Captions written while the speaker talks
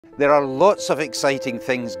There are lots of exciting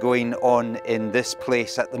things going on in this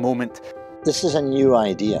place at the moment. This is a new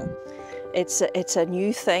idea. It's a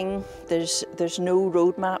new thing. There's no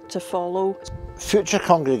roadmap to follow. Future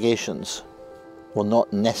congregations will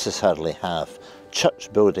not necessarily have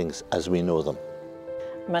church buildings as we know them.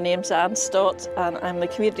 My name's Anne Stott and I'm the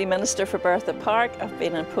Community Minister for Bertha Park. I've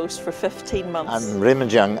been in post for 15 months. I'm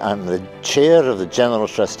Raymond Young. I'm the Chair of the General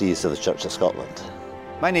Trustees of the Church of Scotland.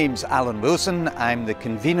 My name's Alan Wilson. I'm the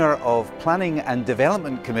convener of Planning and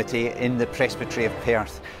Development Committee in the Presbytery of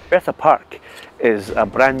Perth. Bertha Park is a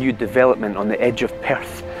brand new development on the edge of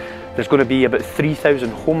Perth. There's going to be about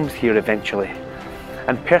 3,000 homes here eventually.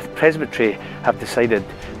 And Perth Presbytery have decided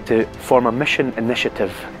to form a mission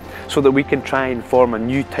initiative so that we can try and form a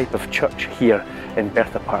new type of church here in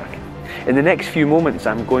Bertha Park. In the next few moments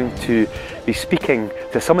I'm going to be speaking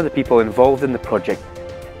to some of the people involved in the project.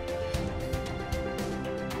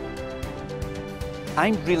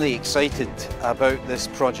 I'm really excited about this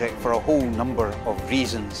project for a whole number of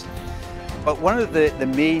reasons. But one of the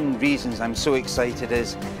main reasons I'm so excited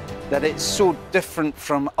is that it's so different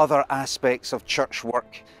from other aspects of church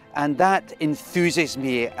work. And that enthuses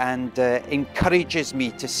me and encourages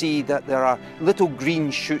me to see that there are little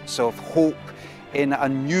green shoots of hope in a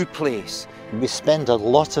new place. We spend a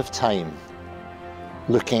lot of time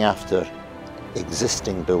looking after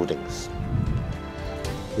existing buildings.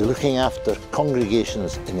 We're looking after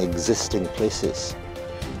congregations in existing places.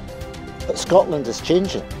 But Scotland is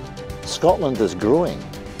changing. Scotland is growing.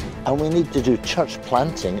 And we need to do church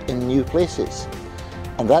planting in new places.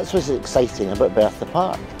 And that's what's exciting about Bertha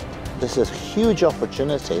Park. This is a huge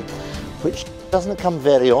opportunity which doesn't come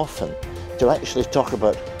very often to actually talk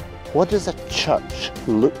about what does a church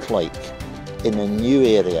look like in a new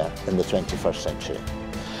area in the 21st century.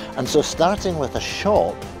 And so starting with a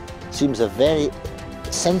shop seems a very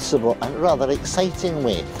sensible and rather exciting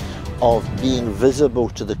way of being visible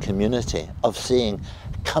to the community, of saying,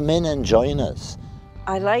 come in and join us.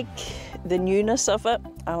 I like the newness of it.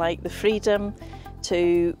 I like the freedom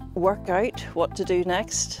to work out what to do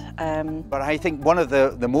next. But I think one of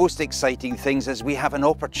the most exciting things is we have an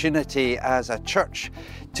opportunity as a church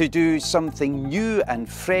to do something new and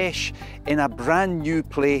fresh in a brand new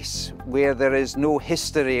place where there is no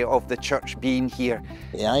history of the church being here.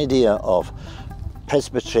 The idea of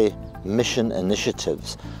Presbytery Mission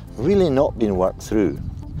Initiatives really not been worked through.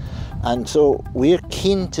 And so we're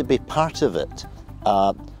keen to be part of it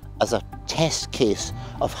as a test case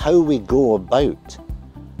of how we go about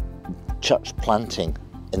church planting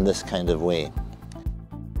in this kind of way.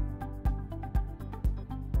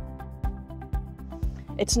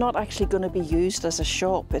 It's not actually going to be used as a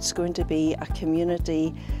shop. It's going to be a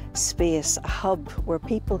community space, a hub where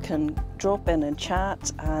people can drop in and chat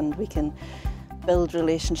and we can build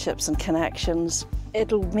relationships and connections.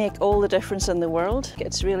 It'll make all the difference in the world.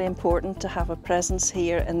 It's really important to have a presence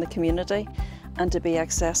here in the community and to be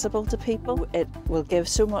accessible to people. It will give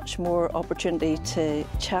so much more opportunity to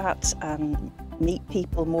chat and meet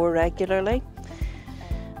people more regularly.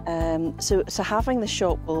 So having the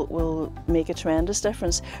shop will make a tremendous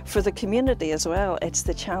difference. For the community as well, it's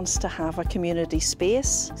the chance to have a community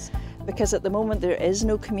space, because at the moment there is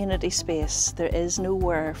no community space. There is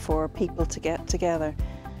nowhere for people to get together.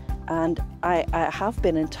 And I have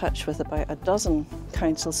been in touch with about a dozen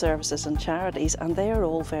council services and charities, and they are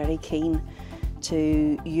all very keen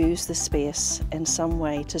to use the space in some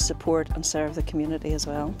way to support and serve the community as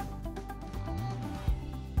well.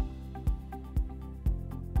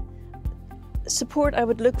 Support I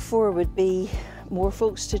would look for would be more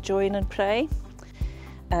folks to join and pray,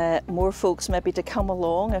 more folks maybe to come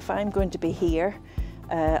along. If I'm going to be here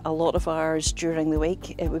a lot of hours during the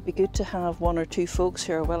week, it would be good to have one or two folks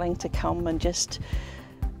who are willing to come and just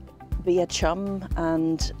be a chum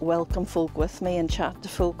and welcome folk with me and chat to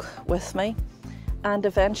folk with me. And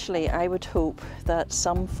eventually I would hope that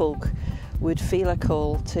some folk would feel a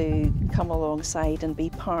call to come alongside and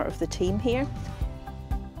be part of the team here.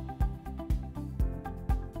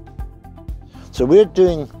 So we're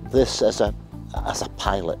doing this as a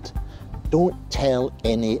pilot. Don't tell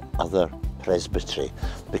any other presbytery,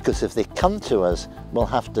 because if they come to us, we'll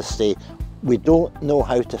have to say, we don't know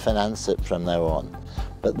how to finance it from now on.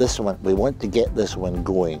 But this one, we want to get this one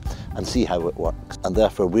going and see how it works. And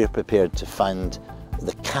therefore we're prepared to fund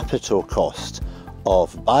the capital cost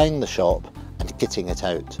of buying the shop and kitting it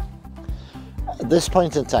out. At this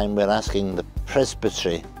point in time, we're asking the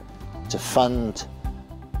presbytery to fund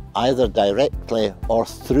either directly or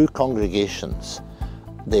through congregations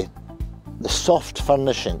the soft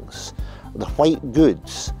furnishings, the white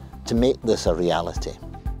goods to make this a reality.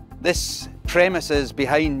 This premises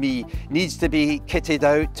behind me needs to be kitted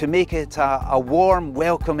out to make it a warm,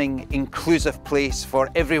 welcoming, inclusive place for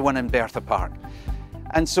everyone in Bertha Park.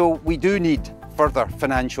 And so we do need further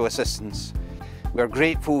financial assistance. We're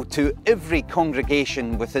grateful to every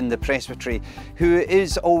congregation within the Presbytery who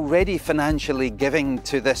is already financially giving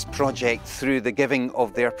to this project through the giving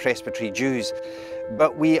of their presbytery dues.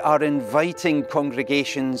 But we are inviting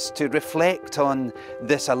congregations to reflect on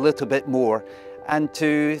this a little bit more and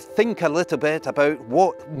to think a little bit about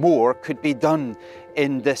what more could be done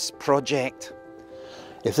in this project.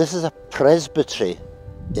 If this is a presbytery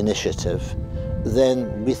initiative,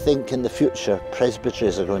 then we think in the future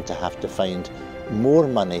presbyteries are going to have to find more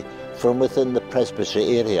money from within the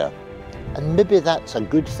presbytery area. And maybe that's a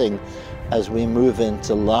good thing as we move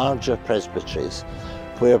into larger presbyteries,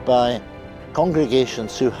 whereby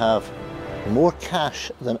congregations who have more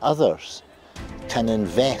cash than others can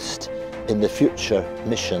invest in the future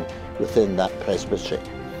mission within that presbytery.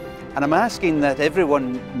 And I'm asking that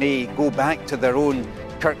everyone may go back to their own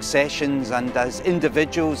Kirk sessions and as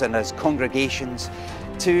individuals and as congregations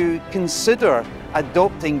to consider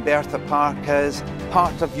adopting Bertha Park as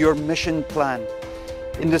part of your mission plan.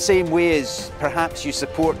 In the same way as perhaps you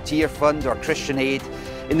support Tier Fund or Christian Aid,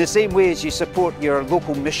 in the same way as you support your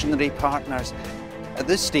local missionary partners, at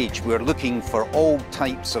this stage we're looking for all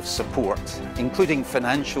types of support, including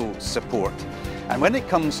financial support. And when it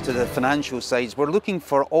comes to the financial sides, we're looking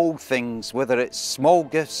for all things, whether it's small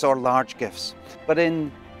gifts or large gifts. But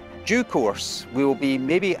in due course, we will be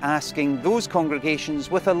maybe asking those congregations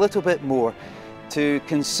with a little bit more to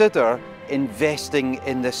consider investing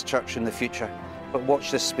in this church in the future. But watch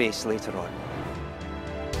this space later on.